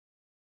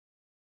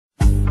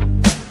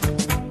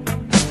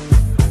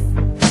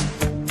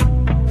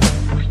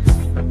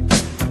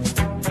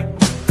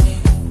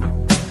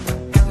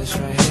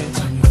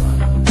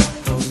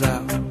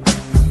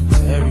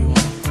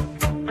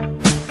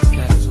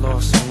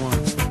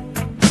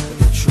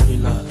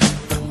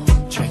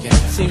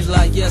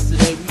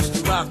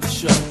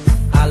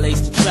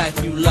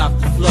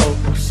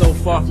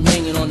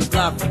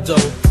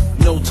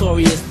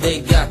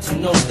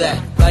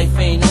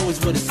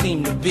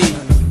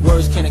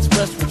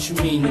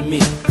mean to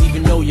me.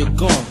 Even though you're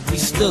gone, we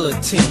still a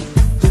team.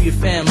 Through your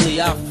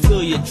family, I'll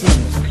fulfill your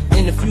dreams.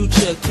 In the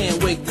future,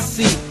 can't wait to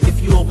see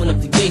if you open up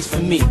the gates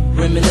for me.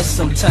 Reminisce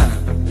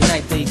sometime, the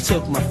night they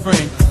took my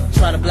friend.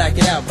 Try to black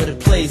it out, but it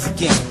plays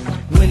again.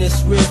 When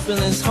it's real,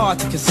 feeling's hard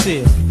to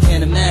conceal.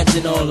 Can't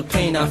imagine all the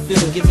pain I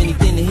feel. Give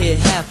anything to hear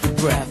half your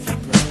breath.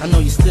 I know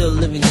you're still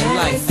living your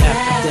life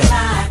after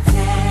death.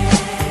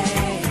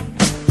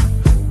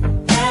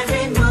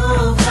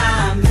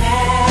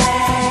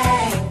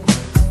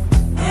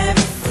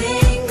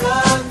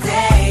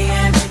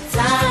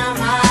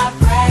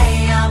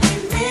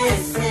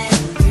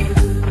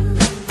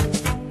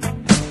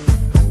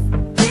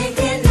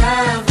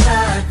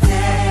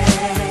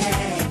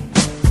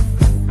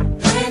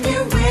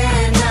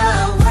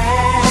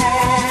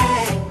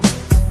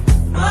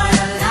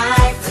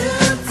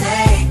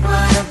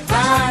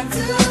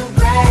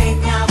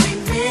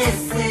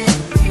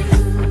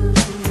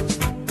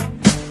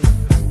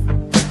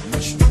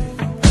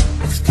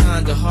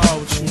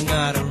 Hard with you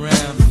not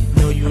around.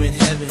 Know you in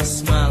heaven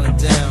smiling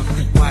down,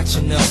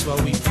 watching us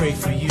while we pray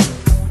for you.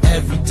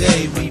 Every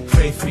day we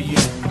pray for you,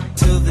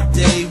 till the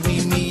day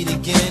we meet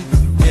again.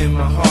 In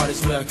my heart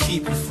is where I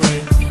keep you,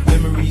 friend.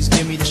 Memories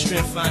give me the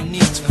strength I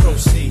need to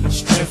proceed,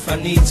 strength I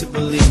need to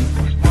believe.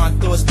 My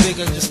thoughts big,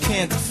 I just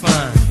can't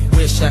define.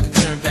 Wish I could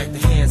turn back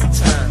the hands of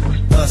time.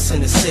 Us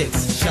in the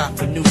six, shop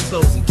for new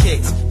clothes and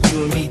kicks.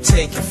 You and me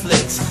taking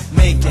flicks,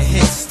 making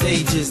hits,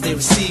 stages they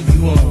receive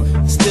you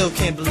on. Still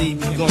can't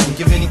believe you're gone.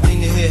 Give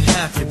anything to hear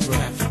half your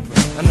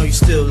breath. I know you're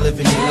still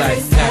living your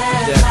life.